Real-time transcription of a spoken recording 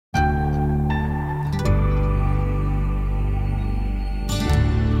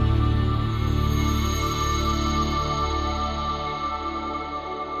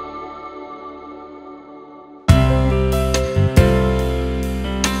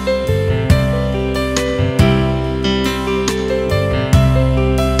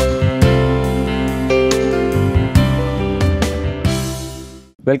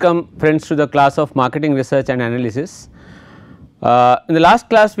Welcome friends to the class of marketing research and analysis. In the last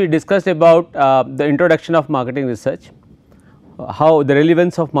class we discussed about the introduction of marketing research, how the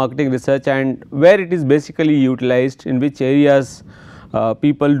relevance of marketing research and where it is basically utilized, in which areas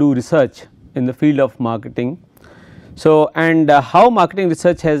people do research in the field of marketing. So, and how marketing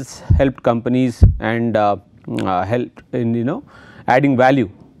research has helped companies and helped in adding value.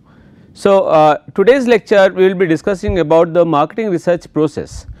 So, today's lecture we will be discussing about the marketing research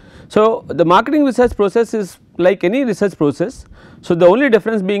process. So, the marketing research process is like any research process. So, the only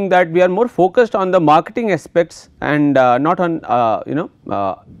difference being that we are more focused on the marketing aspects and not on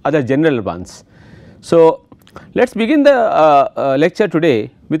other general ones. So, let us begin the lecture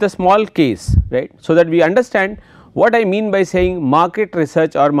today with a small case, right, so that we understand what I mean by saying market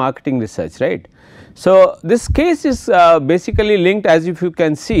research or marketing research, right. So, this case is basically linked, as if you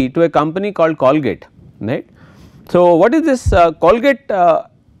can see, to a company called Colgate, right. So, what is this Colgate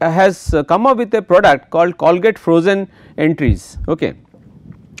has come up with a product called Colgate frozen entries. Okay.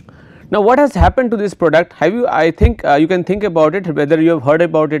 Now, what has happened to this product? Have you, I think you can think about it, whether you have heard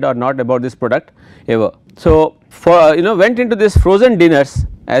about it or not, about this product ever. So, for went into this frozen dinners,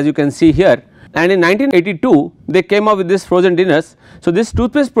 as you can see here, and in 1982 they came up with this frozen dinners. So, this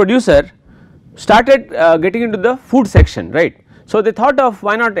toothpaste producer started getting into the food section, right. So, they thought of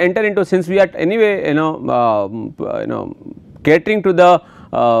why not enter into, since we are anyway catering to the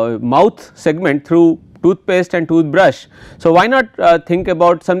mouth segment through toothpaste and toothbrush. So, why not think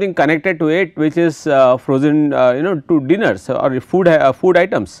about something connected to it, which is frozen to dinners or food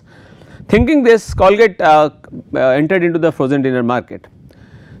items. Thinking this, Colgate entered into the frozen dinner market.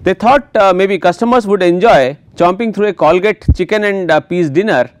 They thought maybe customers would enjoy chomping through a Colgate chicken and peas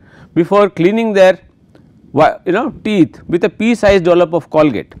dinner before cleaning their teeth with a pea-sized dollop of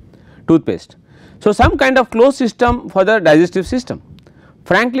Colgate toothpaste. So, some kind of closed system for the digestive system.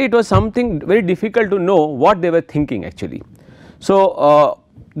 Frankly, it was something very difficult to know what they were thinking actually. So,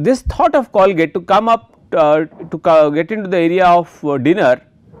 this thought of Colgate to come up to get into the area of dinner,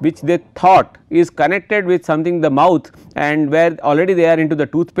 which they thought is connected with something, the mouth, and where already they are into the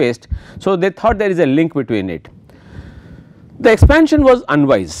toothpaste. So, they thought there is a link between it. The expansion was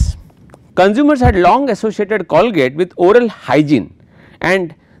unwise. Consumers had long associated Colgate with oral hygiene,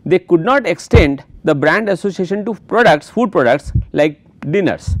 and they could not extend the brand association to products, food products like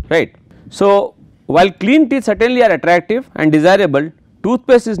dinners, right. So, while clean teeth certainly are attractive and desirable,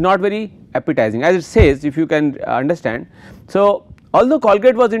 toothpaste is not very appetizing, as it says, if you can understand. So, although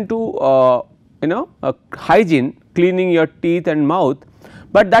Colgate was into hygiene, cleaning your teeth and mouth,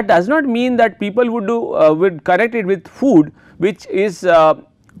 but that does not mean that people would do would connect it with food, which is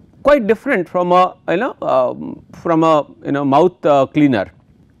quite different from a mouth cleaner.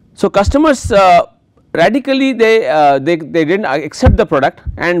 So, customers radically they did not accept the product,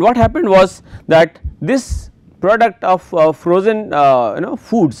 and what happened was that this product of frozen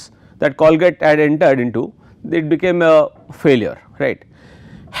foods that Colgate had entered into, it became a failure, right.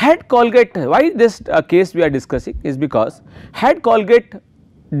 Had Colgate, why this case we are discussing is because had Colgate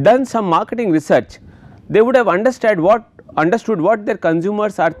done some marketing research, they would have understood what their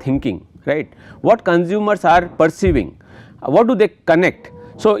consumers are thinking, right, what consumers are perceiving, what do they connect.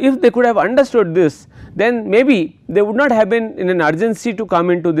 So, if they could have understood this, then maybe they would not have been in an urgency to come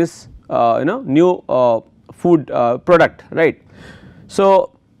into this new food product, right.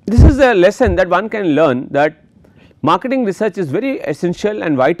 So, this is a lesson that one can learn, that marketing research is very essential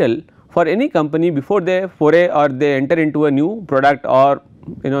and vital for any company before they foray or they enter into a new product or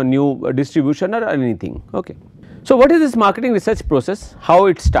new distribution or anything. Okay. So, what is this marketing research process, how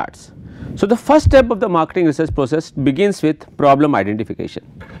it starts? So, the first step of the marketing research process begins with problem identification.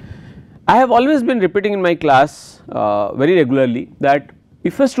 I have always been repeating in my class very regularly that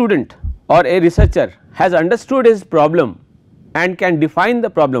if a student or a researcher has understood his problem and can define the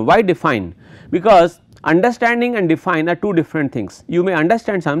problem. Why define? Because understanding and define are two different things. You may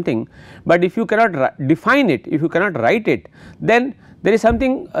understand something, but if you cannot define it, if you cannot write it, then there is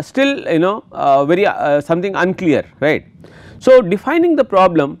something still very something unclear, right. So, defining the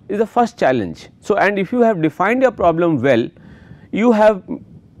problem is the first challenge. So, and if you have defined your problem well, you have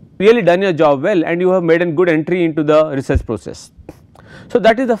really done your job well and you have made a good entry into the research process. So,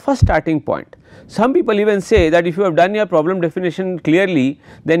 that is the first starting point. Some people even say that if you have done your problem definition clearly,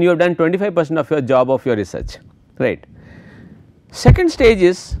 then you have done 25% of your job of your research, right. Second stage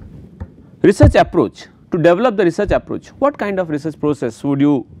is research approach. To develop the research approach, what kind of research process would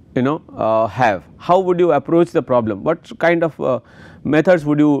you have? How would you approach the problem? What kind of methods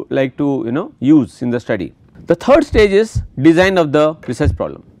would you like to use in the study? The third stage is design of the research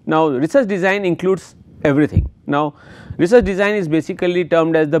problem. Now, research design includes everything. Now, research design is basically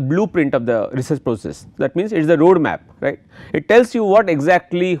termed as the blueprint of the research process. That means, it is the roadmap, right. It tells you what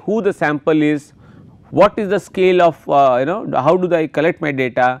exactly who the sample is, what is the scale of how do I collect my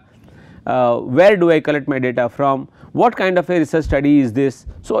data, where do I collect my data from, what kind of a research study is this.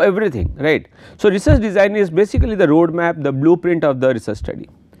 So, everything, right. So, research design is basically the roadmap, the blueprint of the research study.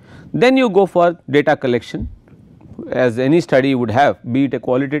 Then you go for data collection, as any study would have, be it a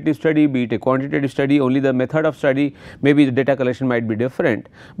qualitative study, be it a quantitative study, only the method of study, maybe the data collection might be different,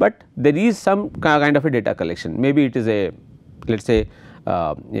 but there is some kind of a data collection. Maybe it is a, let us say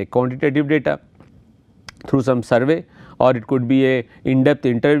a quantitative data through some survey, or it could be a in depth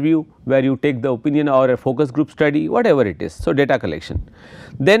interview where you take the opinion, or a focus group study, whatever it is. So, data collection.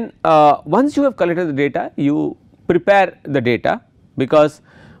 Then once you have collected the data, you prepare the data, because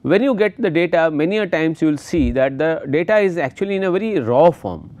when you get the data, many a times you will see that the data is actually in a very raw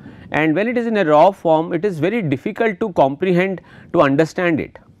form, and when it is in a raw form, it is very difficult to comprehend, to understand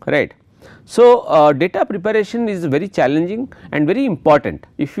it, right. So, data preparation is very challenging and very important.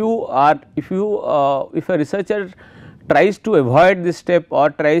 If if a researcher tries to avoid this step, or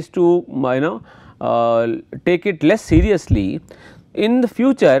tries to take it less seriously, in the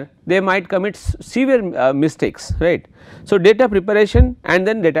future they might commit severe mistakes, right. So, data preparation and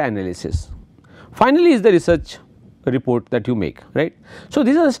then data analysis. Finally, is the research report that you make, right. So,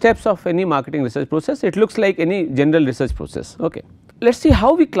 these are the steps of any marketing research process. It looks like any general research process. Okay. Let us see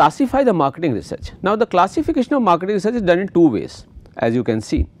how we classify the marketing research. Now, the classification of marketing research is done in two ways, as you can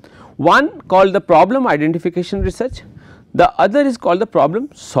see. One called the problem identification research, the other is called the problem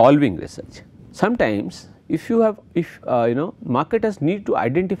solving research. Sometimes if marketers need to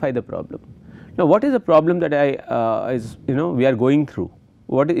identify the problem. Now, what is the problem that we are going through?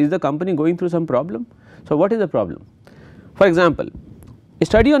 What is the company going through some problem? So, what is the problem? For example, a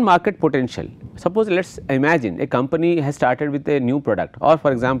study on market potential. Suppose let us imagine a company has started with a new product, or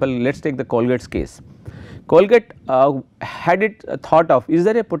for example, let us take the Colgate's case. Colgate had it thought of, is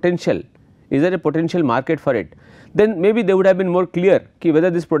there a potential, is there a potential market for it? Then maybe they would have been more clear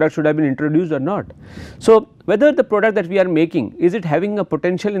whether this product should have been introduced or not. So, whether the product that we are making, is it having a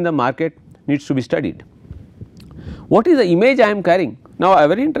potential in the market, needs to be studied. What is the image I am carrying? Now,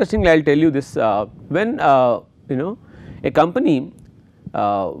 very interestingly I will tell you this, when a company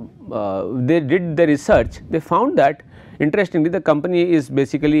they did the research, they found that interestingly the company is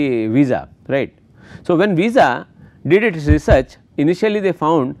basically Visa, right. So, when Visa did its research, initially they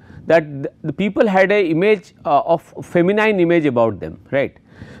found that the people had a image of feminine image about them, right.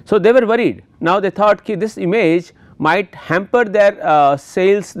 So, they were worried. Now, they thought this image might hamper their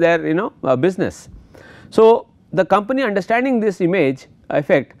sales, their business. So, the company, understanding this image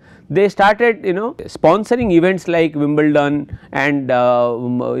effect, they started sponsoring events like Wimbledon and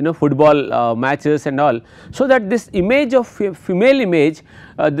football matches and all. So, that this image of female image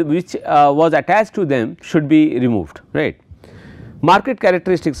which was attached to them should be removed, right. Market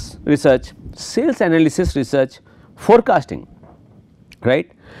characteristics research, sales analysis research, forecasting,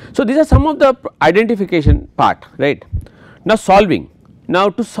 right. So, these are some of the identification part, right. Now, solving. Now,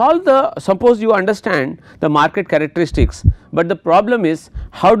 to solve the, suppose you understand the market characteristics, but the problem is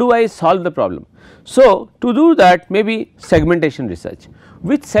how do I solve the problem. So, to do that, maybe segmentation research,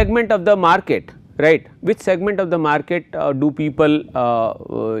 which segment of the market, right, which segment of the market do people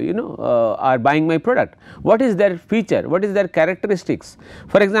are buying my product, what is their feature, what is their characteristics.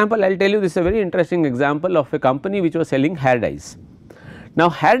 For example, I will tell you, this is a very interesting example of a company which was selling hair dyes. Now,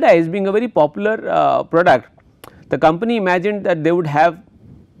 hair dyes being a very popular product, the company imagined that they would have,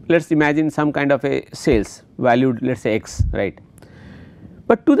 let us imagine some kind of a sales valued, let us say X, right.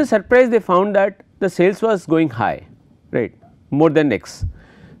 But to the surprise they found that the sales was going high, right, more than X.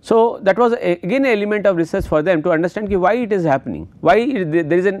 So, that was again an element of research for them to understand why it is happening, why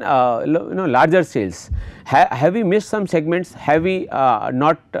there is an larger sales. Have we missed some segments, have we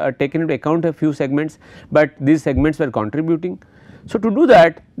not taken into account a few segments, but these segments were contributing. So, to do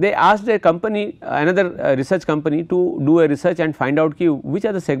that they asked a company, another research company, to do a research and find out which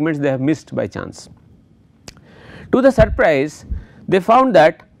are the segments they have missed by chance. To the surprise they found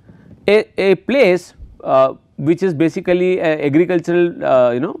that a place which is basically a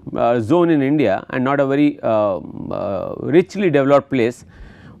agricultural zone in India and not a very richly developed place,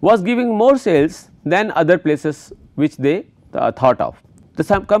 was giving more sales than other places which they thought of.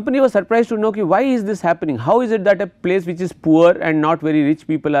 The company was surprised to know why is this happening, how is it that a place which is poor and not very rich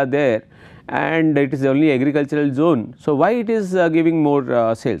people are there and it is only agricultural zone. So, why it is giving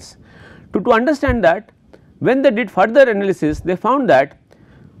more sales. To understand that, when they did further analysis, they found that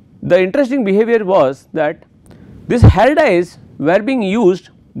the interesting behavior was that these hair dyes were being used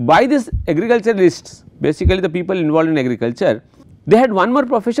by these agriculturalists basically the people involved in agriculture, they had one more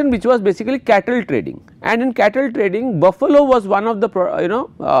profession which was basically cattle trading, and in cattle trading buffalo was one of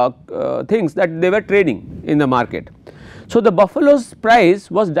the things that they were trading in the market. So, the buffalo's price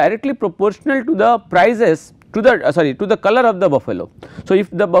was directly proportional to the prices to the to the color of the buffalo. So, if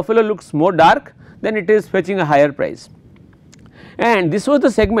the buffalo looks more dark, then it is fetching a higher price, and this was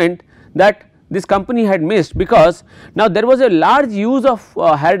the segment that this company had missed, because now there was a large use of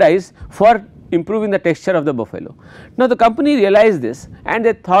hair dyes for improving the texture of the buffalo. Now, the company realized this and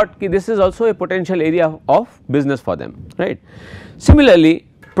they thought this is also a potential area of business for them, right. Similarly,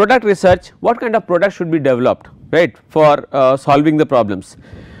 product research, what kind of product should be developed, right, for solving the problems,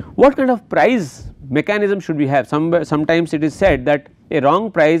 what kind of price mechanism should we have. Sometimes it is said that a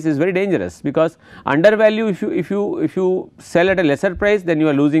wrong price is very dangerous, because undervalue, if you sell at a lesser price, then you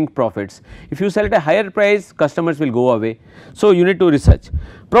are losing profits. If you sell at a higher price, customers will go away. So, you need to research.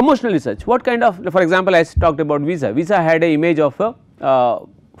 Promotional research, what kind of, for example, I talked about Visa. Visa had a image of a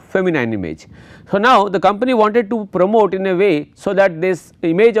feminine image. So, now the company wanted to promote in a way so that this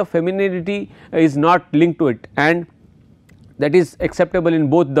image of femininity is not linked to it, and that is acceptable in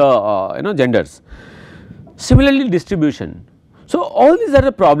both the genders. Similarly, distribution. So, all these are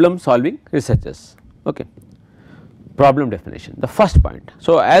the problem solving researches. Okay. Problem definition, the first point.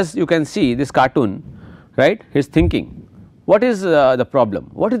 So, as you can see this cartoon, right, he is thinking what is the problem,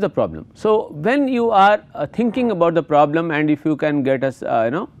 what is the problem. So, when you are thinking about the problem, and if you can get us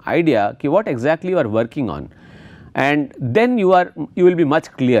idea what exactly you are working on, and then you will be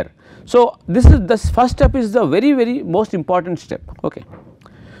much clear. So, this first step is the very most important step. Okay.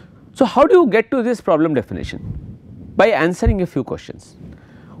 So, how do you get to this problem definition? By answering a few questions.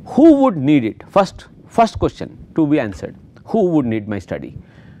 Who would need it? First question to be answered, who would need my study?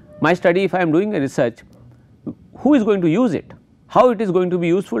 My study, if I am doing a research, who is going to use it? How it is going to be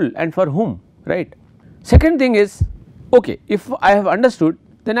useful and for whom, right? Second thing is, okay, if I have understood,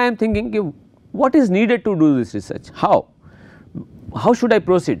 then I am thinking what is needed to do this research, how should I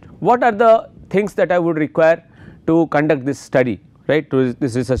proceed, what are the things that I would require to conduct this study, right, to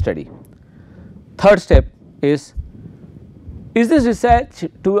this research study. Third step is this research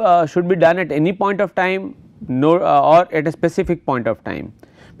should be done at any point of time, no, or at a specific point of time,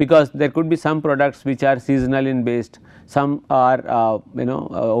 because there could be some products which are seasonal in based, some are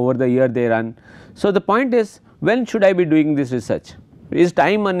over the year they run. So, the point is, when should I be doing this research? Is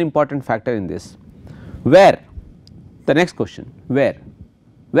time an important factor in this? Where? The next question, where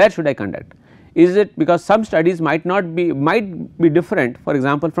should I conduct? Is it because some studies might be different, for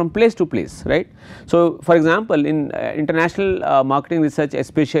example, from place to place, right. So, for example, in international marketing research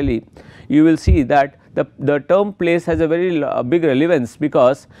especially, you will see that the term place has a very big relevance,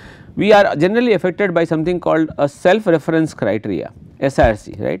 because we are generally affected by something called a self reference criteria,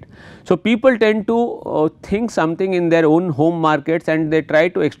 SRC, right. So, people tend to think something in their own home markets and they try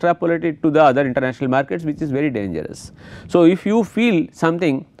to extrapolate it to the other international markets, which is very dangerous. So, if you feel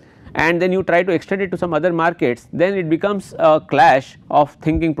something and then you try to extend it to some other markets, then it becomes a clash of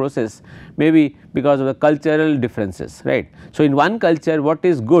thinking process, maybe because of the cultural differences, right. So, in one culture what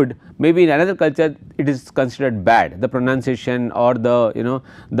is good, maybe in another culture it is considered bad, the pronunciation or the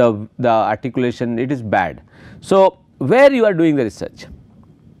the articulation, it is bad. So, where you are doing the research,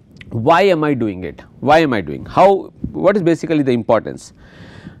 why am I doing it, what is basically the importance,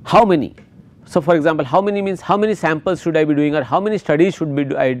 how many. So, for example, how many means how many samples should I be doing, or how many studies should be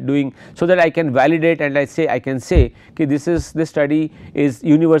doing, so that I can validate and I can say okay, this study is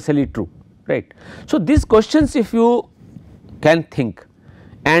universally true, right. So, these questions if you can think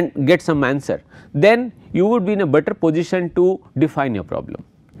and get some answer, then you would be in a better position to define your problem.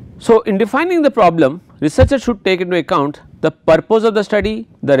 So, in defining the problem, researchers should take into account the purpose of the study,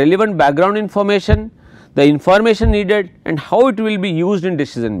 the relevant background information, the information needed, and how it will be used in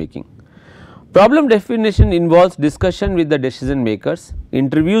decision making. Problem definition involves discussion with the decision makers,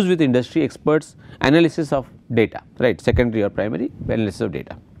 interviews with industry experts, analysis of data, right, secondary or primary analysis of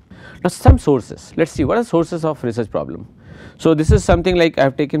data. Now, some sources, let us see what are sources of research problem. So, this is something like I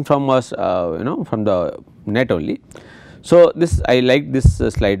have taken from us from the net only. So, this I like this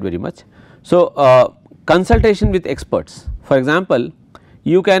slide very much. So, consultation with experts, for example,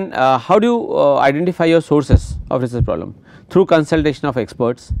 you can how do you identify your sources of research problem? Through consultation of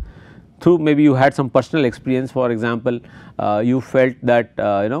experts, through maybe you had some personal experience, for example, you felt that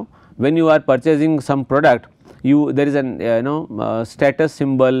when you are purchasing some product, there is an status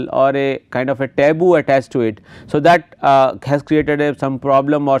symbol or a kind of a taboo attached to it. So, that has created some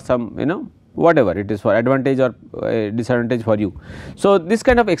problem or some whatever it is for advantage or disadvantage for you. So, this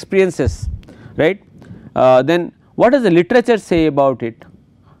kind of experiences, right. Then what does the literature say about it?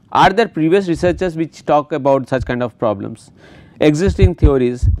 Are there previous researchers which talk about such kind of problems, existing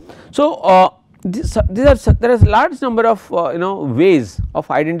theories. So, there is a large number of ways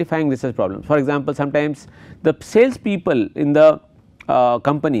of identifying research problems. For example, sometimes the sales people in the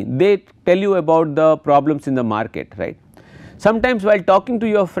company, they tell you about the problems in the market, right. Sometimes while talking to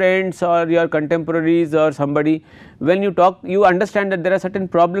your friends or your contemporaries or somebody, when you talk, you understand that there are certain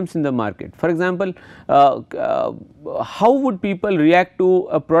problems in the market. For example, how would people react to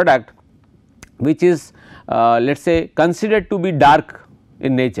a product which is let us say considered to be dark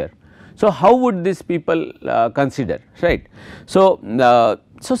in nature. So, how would these people consider, right. So,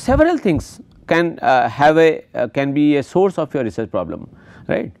 so several things can have a can be a source of your research problem,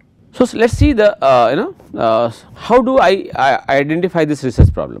 right. So, let us see the how do I identify this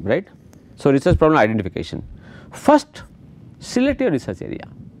research problem, right. So, research problem identification. First, select your research area,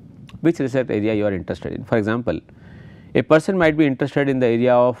 which research area you are interested in. For example, a person might be interested in the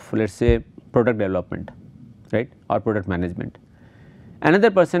area of let us say product development, right, or product management. Another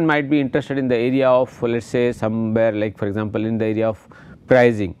person might be interested in the area of let us say somewhere like for example, in the area of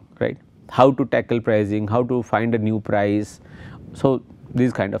pricing, right, how to tackle pricing, how to find a new price. So,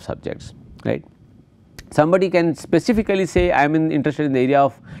 these kind of subjects, right. Somebody can specifically say I am interested in the area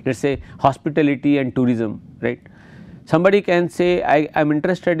of let us say hospitality and tourism, right. Somebody can say I am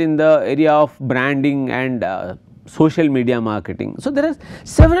interested in the area of branding and social media marketing. So, there are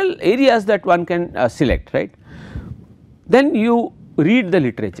several areas that one can select, right. Then you read the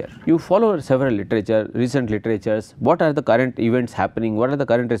literature, you follow several literature, recent literatures, what are the current events happening, what are the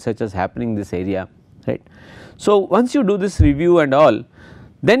current researches happening in this area, right. So, once you do this review and all,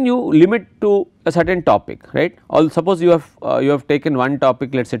 then you limit to a certain topic, right. Or suppose you have taken one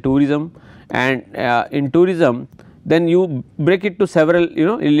topic, let us say tourism, and in tourism then you break it to several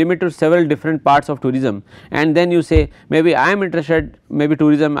limit to several different parts of tourism, and then you say maybe I am interested, maybe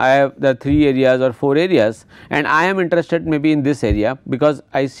tourism I have the 3 areas or 4 areas, and I am interested maybe in this area because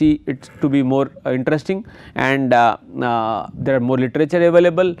I see it to be more interesting, and there are more literature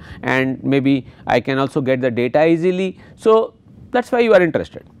available, and maybe I can also get the data easily. So, that is why you are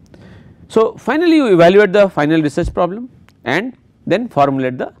interested. So, finally you evaluate the final research problem and then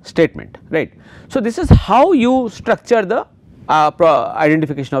formulate the statement, right. So, this is how you structure the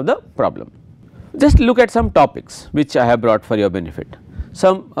identification of the problem. Just look at some topics which I have brought for your benefit,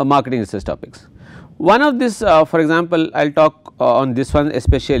 some marketing research topics. One of this for example, I will talk on this one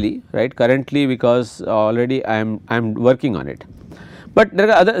especially, right, currently because already I am working on it, but there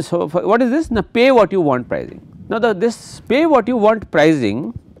are other. So, what is this? Now, pay what you want pricing. Now, this pay what you want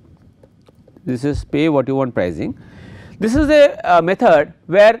pricing, this is pay what you want pricing. This is a method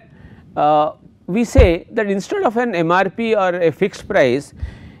where we say that instead of an MRP or a fixed price,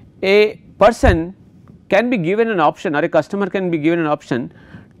 a person can be given an option or a customer can be given an option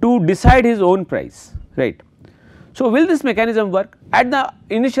to decide his own price, right. So, will this mechanism work? At the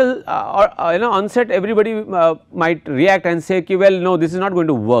initial onset, everybody might react and say okay, well no, this is not going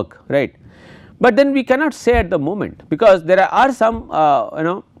to work, right. But then we cannot say at the moment, because there are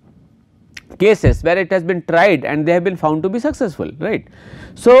some cases where it has been tried and they have been found to be successful, right.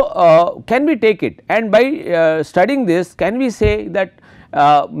 So, can we take it, and by studying this, can we say that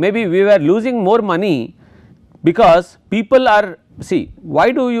maybe we were losing more money because people are, see,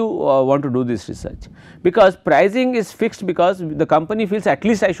 why do you want to do this research? Because pricing is fixed because the company feels at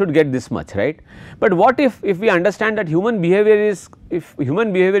least I should get this much, right. But what if we understand that human behavior is, if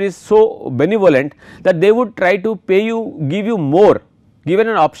human behavior is so benevolent that they would try to pay you, give you more, given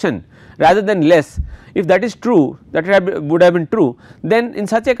an option rather than less. If that is true, that would have been true, then in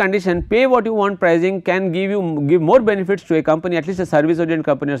such a condition pay what you want pricing can give more benefits to a company, at least a service oriented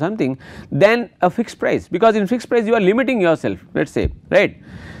company or something, than a fixed price, because in fixed price you are limiting yourself, let us say, right.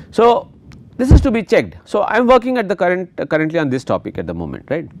 So, this is to be checked. So, I am working at the currently on this topic at the moment,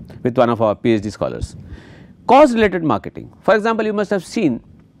 right, with one of our PhD scholars. Cause related marketing, for example, you must have seen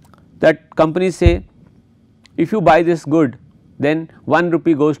that companies say if you buy this good, then 1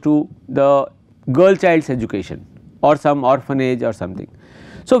 rupee goes to the girl child's education or some orphanage or something.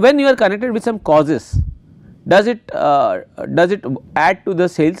 So, when you are connected with some causes, does it add to the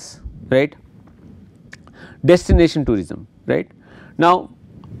sales, right. Destination tourism, right. Now,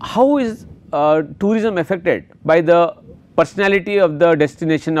 how is tourism affected by the personality of the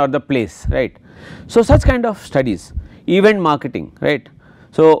destination or the place, right. So, such kind of studies, event marketing, right.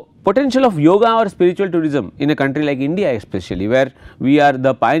 So, potential of yoga or spiritual tourism in a country like India especially, where we are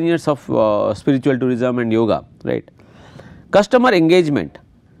the pioneers of spiritual tourism and yoga, right. Customer engagement,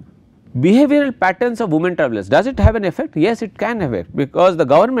 behavioral patterns of women travelers, does it have an effect? Yes, it can have it, because the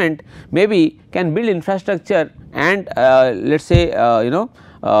government maybe can build infrastructure and let us say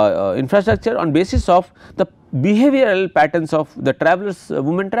infrastructure on basis of the behavioral patterns of the travelers,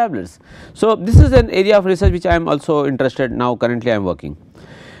 women travelers. So, this is an area of research which I am also interested now, currently I am working.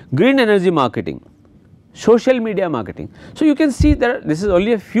 Green energy marketing, social media marketing. So, you can see that this is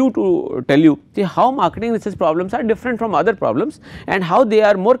only a few to tell you how marketing research problems are different from other problems and how they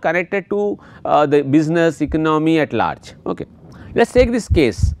are more connected to the business economy at large. Okay. Let us take this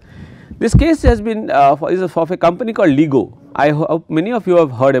case. This case has been is of a company called Lego. I hope many of you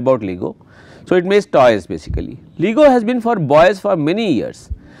have heard about Lego. So, it makes toys basically. Lego has been for boys for many years.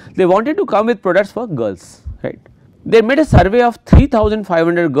 They wanted to come with products for girls, right. They made a survey of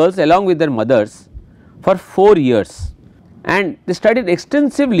 3,500 girls along with their mothers for 4 years, and they studied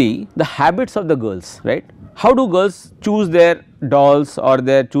extensively the habits of the girls, right. How do girls choose their dolls or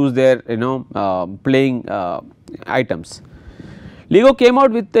choose their playing items. Lego came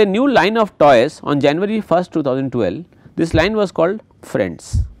out with a new line of toys on January 1st, 2012. This line was called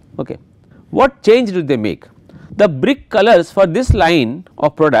Friends. Okay. What change did they make? The brick colors for this line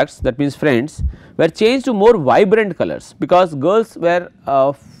of products, that means Friends, were changed to more vibrant colors because girls were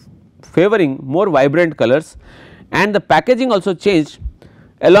favoring more vibrant colors, and the packaging also changed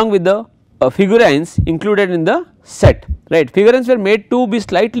along with the figurines included in the set, right. Figurines were made to be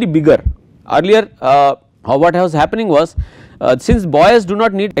slightly bigger. Earlier what was happening was, since boys do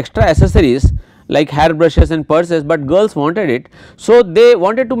not need extra accessories like hair brushes and purses, but girls wanted it. So, they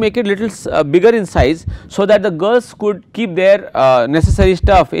wanted to make it little bigger in size, so that the girls could keep their necessary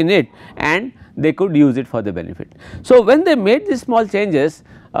stuff in it and they could use it for the benefit. So, when they made these small changes,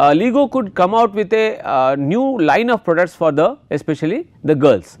 Lego could come out with a new line of products for the especially the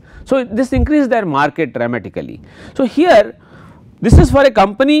girls. So, this increased their market dramatically. So, here this is for a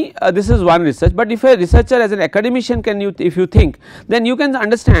company, this is one research, but if a researcher as an academician if you think, then you can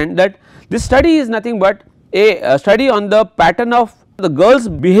understand that this study is nothing but a study on the pattern of the girls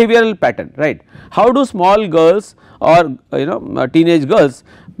behavioral pattern, right. How do small girls or teenage girls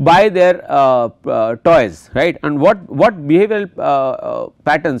buy their toys, right, and what behavioral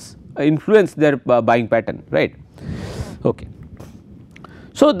patterns influence their buying pattern, right. Okay.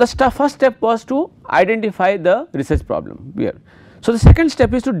 So, the first step was to identify the research problem here. So, the second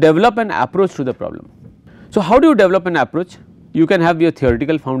step is to develop an approach to the problem. So, how do you develop an approach? You can have your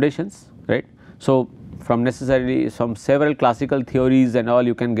theoretical foundations, right. So, from several classical theories and all,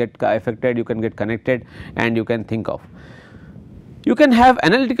 you can get affected, you can get connected, and you can think of. You can have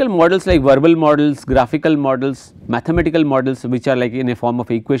analytical models like verbal models, graphical models, mathematical models which are like in a form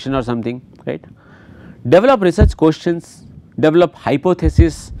of equation or something, right. Develop research questions, develop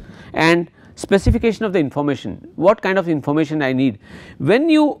hypothesis and specification of the information, what kind of information I need. When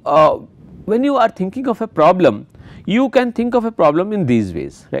you are thinking of a problem, you can think of a problem in these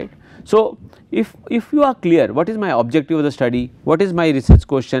ways, right. So, if you are clear what is my objective of the study, what is my research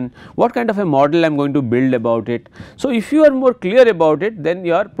question, what kind of a model I am going to build about it. So, if you are more clear about it, then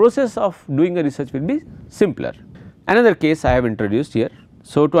your process of doing a research will be simpler. Another case I have introduced here.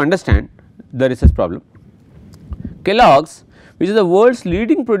 So, to understand the research problem, Kellogg's, which is the world's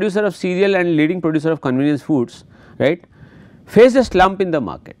leading producer of cereal and leading producer of convenience foods, right, faced a slump in the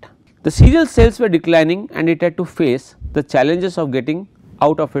market. The cereal sales were declining and it had to face the challenges of getting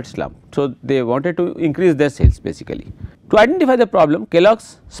out of its slump. So, they wanted to increase their sales basically. To identify the problem,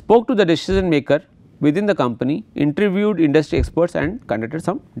 Kellogg's spoke to the decision maker within the company, interviewed industry experts and conducted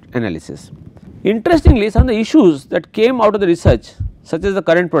some analysis. Interestingly, some of the issues that came out of the research, such as the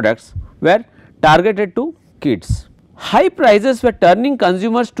current products, were targeted to kids. High prices were turning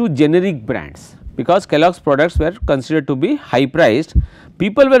consumers to generic brands because Kellogg's products were considered to be high priced.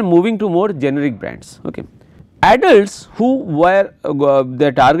 People were moving to more generic brands. Okay. Adults who were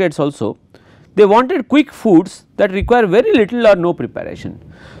their targets also, they wanted quick foods that require very little or no preparation.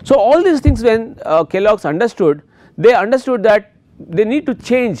 So, all these things when Kellogg's understood, they understood that they need to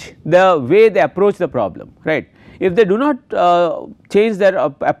change the way they approach the problem, right. If they do not change their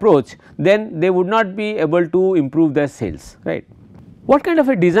approach, then they would not be able to improve their sales, right. What kind of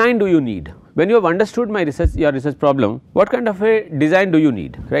a design do you need? When you have understood your research problem, what kind of a design do you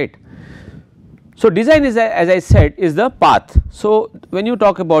need, right. So, design is, as I said, is the path. So, when you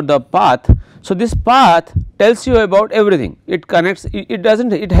talk about the path, so this path tells you about everything. It connects, it does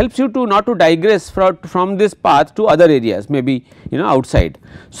not, it helps you to not to digress from this path to other areas, maybe outside.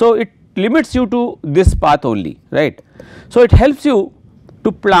 So, it limits you to this path only, right. So, it helps you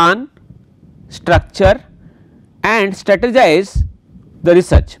to plan, structure and strategize the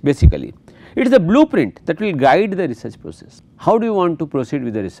research basically. It is the blueprint that will guide the research process. How do you want to proceed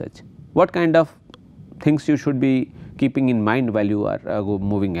with the research? What kind of things you should be keeping in mind while you are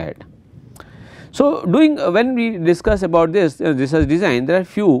moving ahead. So, doing when we discuss about this research design, there are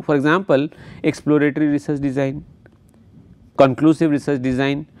few, for example, exploratory research design, conclusive research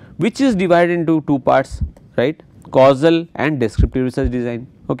design, which is divided into two parts, right, causal and descriptive research design.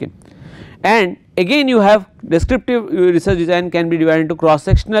 Okay. And again you have descriptive research design can be divided into cross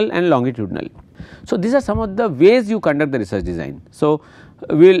sectional and longitudinal. So, these are some of the ways you conduct the research design. So,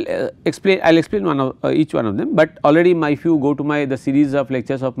 we will explain, I will explain one of each one of them, but already if you go to the series of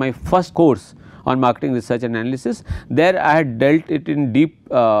lectures of my first course on marketing research and analysis, there I had dealt it in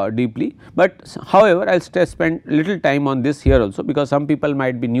deeply, but however I will spend little time on this here also, because some people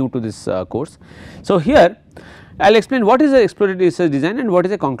might be new to this course. So, here I will explain what is a exploratory research design and what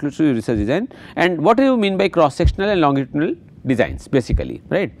is a conclusive research design, and what do you mean by cross sectional and longitudinal designs basically,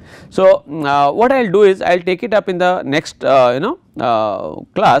 right. So, what I will do is I will take it up in the next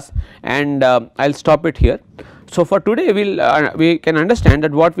class, and I will stop it here. So, for today we can understand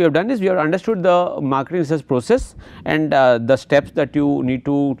that what we have done is we have understood the marketing research process and the steps that you need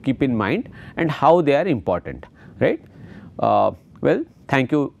to keep in mind and how they are important, right. Well,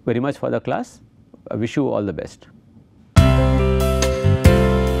 thank you very much for the class. I wish you all the best.